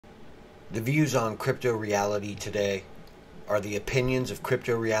The views on crypto reality today are the opinions of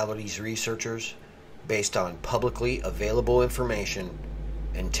crypto reality's researchers based on publicly available information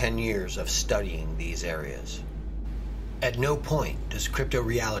and 10 years of studying these areas. At no point does crypto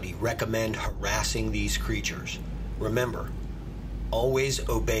reality recommend harassing these creatures. Remember, always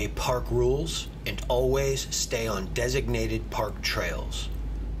obey park rules and always stay on designated park trails.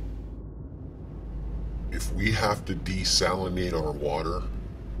 If we have to desalinate our water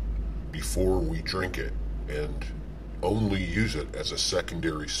before we drink it and only use it as a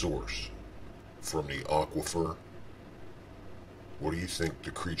secondary source from the aquifer, what do you think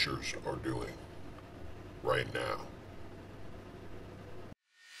the creatures are doing right now?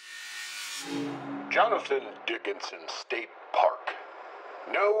 Johnathan Dickenson State Park.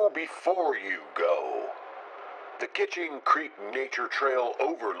 Know before you go. The Kitching Creek Nature Trail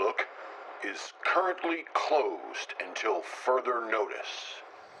Overlook is currently closed until further notice.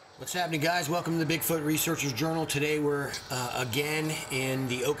 What's happening, guys? Welcome to the Bigfoot Researchers Journal. Today we're again in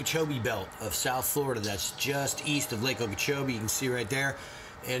the Okeechobee belt of South Florida. That's just east of Lake Okeechobee. You can see right there.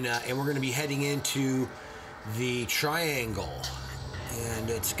 And we're going to be heading into the Triangle. And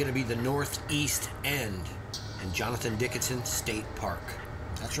it's going to be the northeast end in Johnathan Dickenson State Park.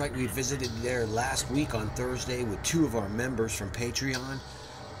 That's right, we visited there last week on Thursday with two of our members from Patreon,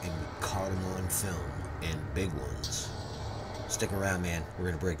 and we caught them on film, and big ones. Stick around, man. We're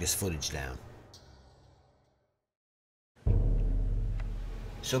going to break this footage down.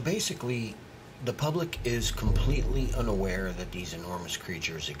 So basically, the public is completely unaware that these enormous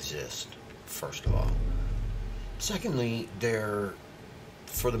creatures exist, first of all. Secondly, they're,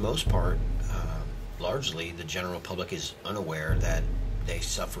 for the most part, largely the general public is unaware that they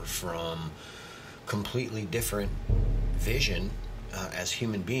suffer from completely different vision as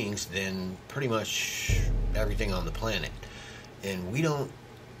human beings than pretty much everything on the planet. And we don't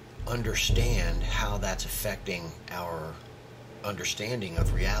understand how that's affecting our understanding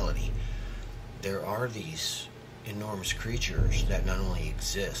of reality. There are these enormous creatures that not only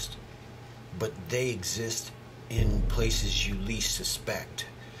exist, but they exist in places you least suspect,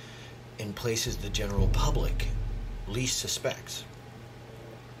 in places the general public least suspects.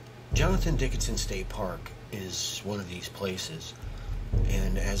 Johnathan Dickenson State Park is one of these places,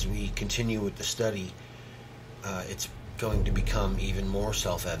 and as we continue with the study, it's going to become even more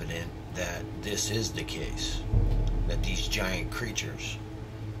self-evident that this is the case, that these giant creatures,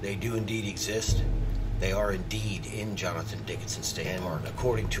 they do indeed exist. They are indeed in Johnathan Dickenson State Park.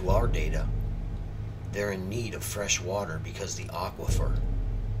 According to our data, they're in need of fresh water because the aquifer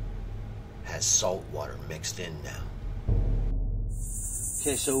has salt water mixed in now.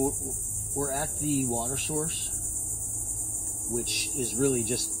 Okay, so we're at the water source, which is really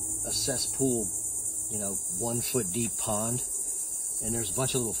just a cesspool, 1 foot deep pond, and there's a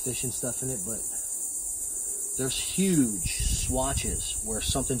bunch of little fish and stuff in it, but there's huge swatches where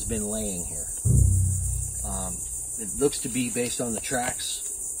something's been laying here. It looks to be, based on the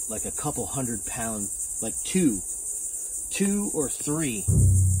tracks, like a couple 100-pound, like two or three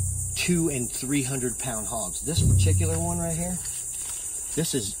 200 and 300-pound hogs. This particular one right here,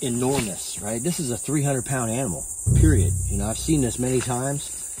 this is enormous, right? This is a 300-pound animal, period. I've seen this many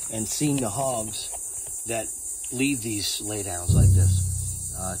times and seen the hogs that leave these laydowns like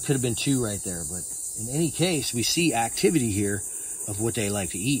this. Could have been two right there, but in any case, we see activity here of what they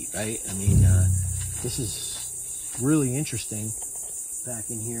like to eat, right? This is really interesting back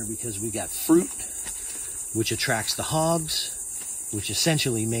in here because we got fruit, which attracts the hogs, which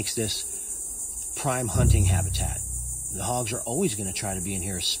essentially makes this prime hunting habitat. The hogs are always going to try to be in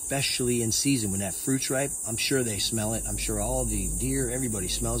here, especially in season when that fruit's ripe. I'm sure they smell it. I'm sure all the deer, everybody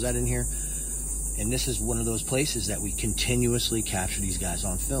smells that in here. And this is one of those places that we continuously capture these guys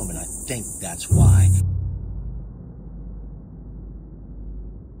on film, and I think that's why.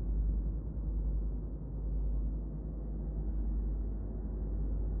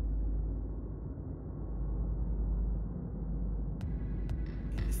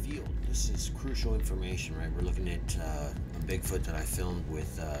 In the field, this is crucial information, right? We're looking at a Bigfoot that I filmed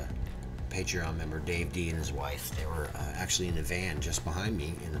with Patreon member Dave D and his wife. They were actually in the van just behind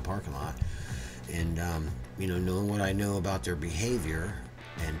me in the parking lot. And, knowing what I know about their behavior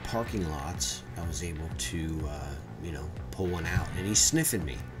and parking lots, I was able to, pull one out. And he's sniffing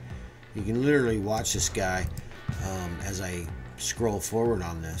me. You can literally watch this guy as I scroll forward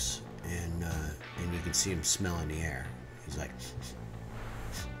on this, and you can see him smelling the air. He's like...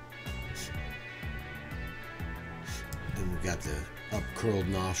 And we've got the up-curled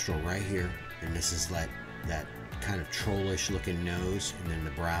nostril right here, and this is that kind of trollish-looking nose, and then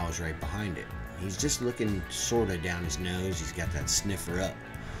the brow is right behind it. He's just looking sort of down his nose. He's got that sniffer up.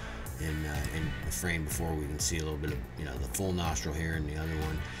 in the frame before we can see a little bit of, you know, the full nostril here, and the other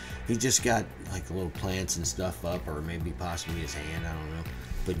one, he just got like little plants and stuff up, or maybe possibly his hand, I don't know.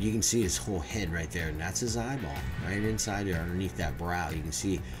 But you can see his whole head right there, and that's his eyeball, right inside there, underneath that brow. You can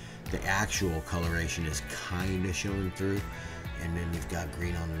see the actual coloration is kind of showing through, and then you've got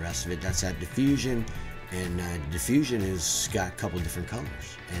green on the rest of it. That's that diffusion, and diffusion has got a couple different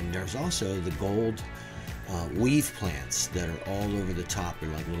colors. And there's also the gold weave plants that are all over the top. They're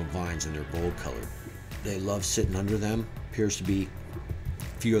like little vines, and they're gold colored. They love sitting under them. Appears to be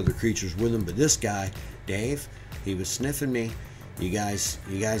a few other creatures with them, but this guy, Dave, he was sniffing me. You guys,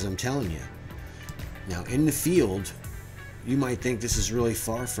 I'm telling you. Now, in the field, you might think this is really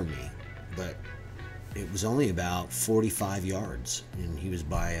far from me, but it was only about 45 yards, and he was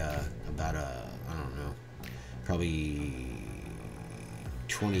by about a, I don't know, probably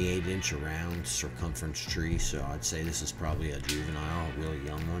 28-inch around circumference tree. So I'd say this is probably a juvenile, a really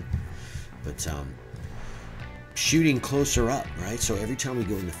young one. But shooting closer up, right? So every time we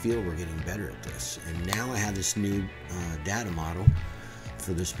go in the field, we're getting better at this. And now I have this new data model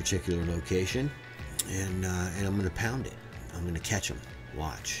for this particular location, and I'm going to pound it. I'm going to catch them.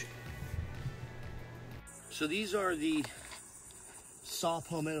 Watch. So these are the saw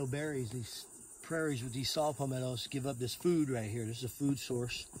palmetto berries. These prairies with these saw palmettos give up this food right here. This is a food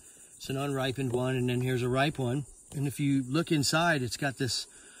source. It's an unripened one, and then here's a ripe one. And if you look inside, it's got this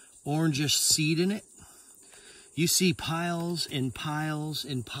orangish seed in it. You see piles and piles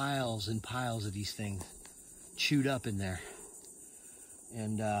and piles and piles of these things chewed up in there.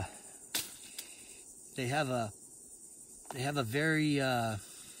 And they have a very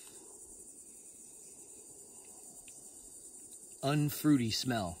unfruity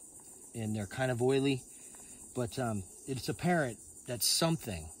smell, and they're kind of oily, but it's apparent that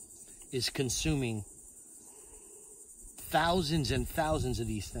something is consuming thousands and thousands of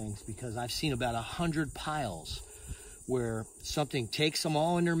these things, because I've seen about 100 piles where something takes them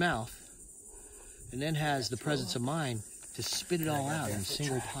all in their mouth and then has the presence of mind to spit it all out in a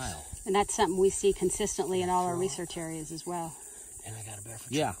single pile. And that's something we see consistently in all our research areas as well. And I got a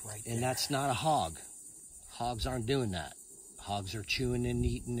barefoot track right there. And that's not a hog. Hogs aren't doing that. Hogs are chewing and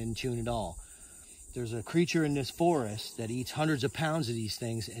eating and chewing it all. There's a creature in this forest that eats hundreds of pounds of these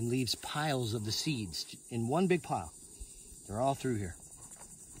things and leaves piles of the seeds in one big pile. They're all through here.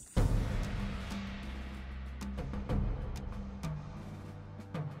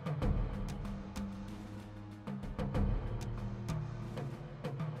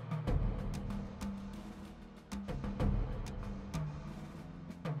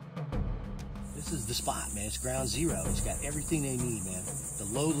 This is the spot, man. It's ground zero. It's got everything they need, man. The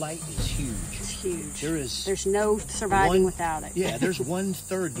low light is huge. It's huge. There's no surviving without it. Yeah, there's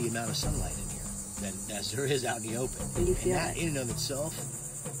 1/3 the amount of sunlight in here as there is out in the open. And you feel that in and of itself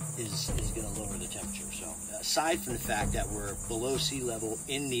is going to lower the temperature. So aside from the fact that we're below sea level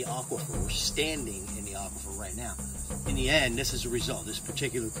in the aquifer, we're standing in the aquifer right now. In the end, this is a result, this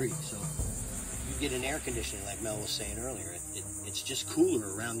particular creek. So you get an air conditioning, like Mel was saying earlier. It's just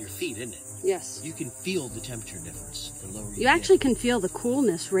cooler around your feet, isn't it? Yes. You can feel the temperature difference the lower you actually can feel the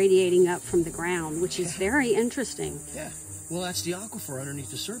coolness radiating up from the ground, which is very interesting. Yeah. Well, that's the aquifer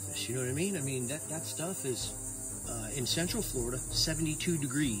underneath the surface. You know what I mean? I mean, that stuff is, in Central Florida, 72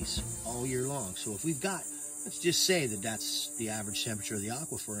 degrees all year long. So if we've got, let's just say that that's the average temperature of the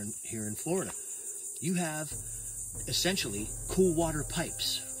aquifer here in Florida. You have, essentially, cool water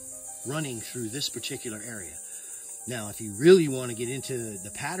pipes running through this particular area. Now, if you really want to get into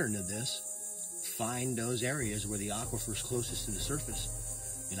the pattern of this, find those areas where the aquifer is closest to the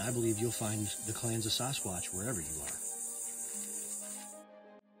surface, and I believe you'll find the clans of Sasquatch wherever you are.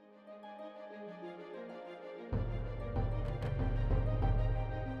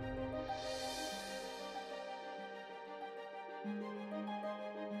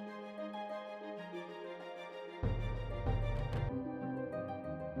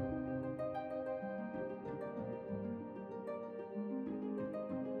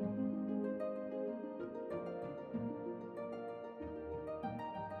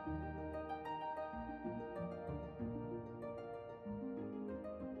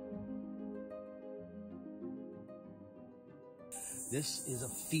 This is a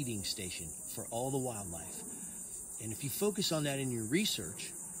feeding station for all the wildlife. And if you focus on that in your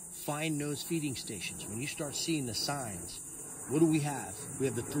research, find those feeding stations. When you start seeing the signs, what do we have? We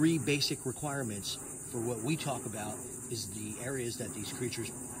have the 3 basic requirements for what we talk about is the areas that these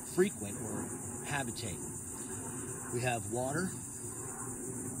creatures frequent or habitate. We have water.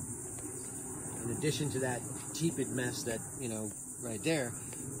 In addition to that tepid mess that, you know, right there,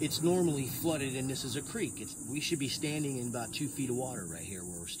 it's normally flooded, and this is a creek. We should be standing in about 2 feet of water right here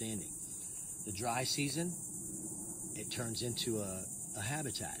where we're standing. The dry season, it turns into a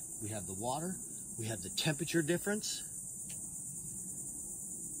habitat. We have the water, we have the temperature difference.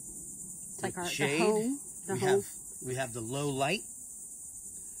 It's like our shade, the home. The home. We have the low light.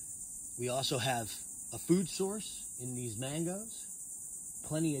 We also have a food source in these mangoes,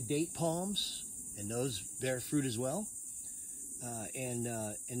 plenty of date palms, and those bear fruit as well. And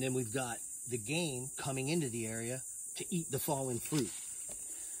then we've got the game coming into the area to eat the fallen fruit.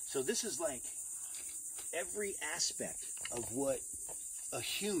 So this is like every aspect of what a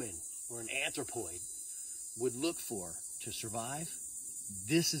human or an anthropoid would look for to survive.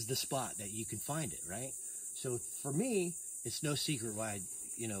 This is the spot that you can find it, right? So for me, it's no secret why,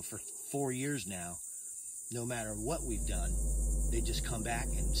 for 4 years now, no matter what we've done, they just come back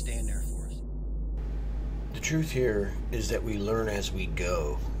and stand there for us. The truth here is that we learn as we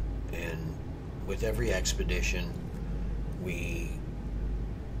go, and with every expedition, we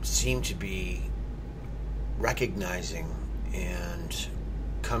seem to be recognizing and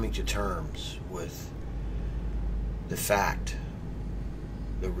coming to terms with the fact,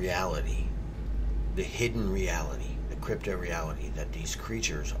 the reality, the hidden reality, the crypto reality that these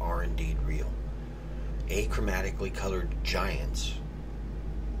creatures are indeed real. Achromatically colored giants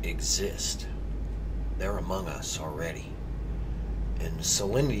exist. They're among us already. And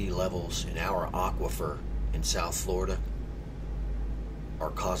salinity levels in our aquifer in South Florida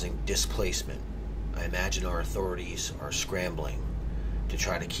are causing displacement. I imagine our authorities are scrambling to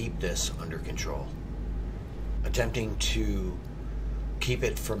try to keep this under control, attempting to keep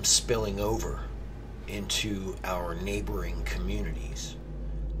it from spilling over into our neighboring communities.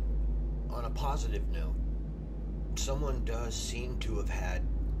 On a positive note, someone does seem to have had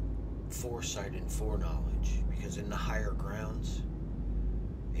foresight and foreknowledge, because in the higher grounds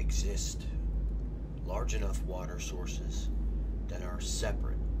exist large enough water sources that are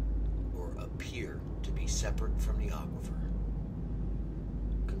separate or appear to be separate from the aquifer.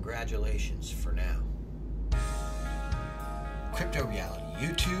 Congratulations for now. Crypto Reality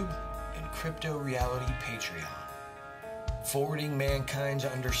YouTube and Crypto Reality Patreon, forwarding mankind's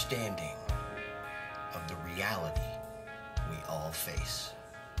understanding of the reality we all face.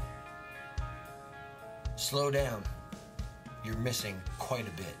 Slow down. You're missing quite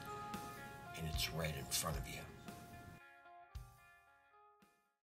a bit, and it's right in front of you.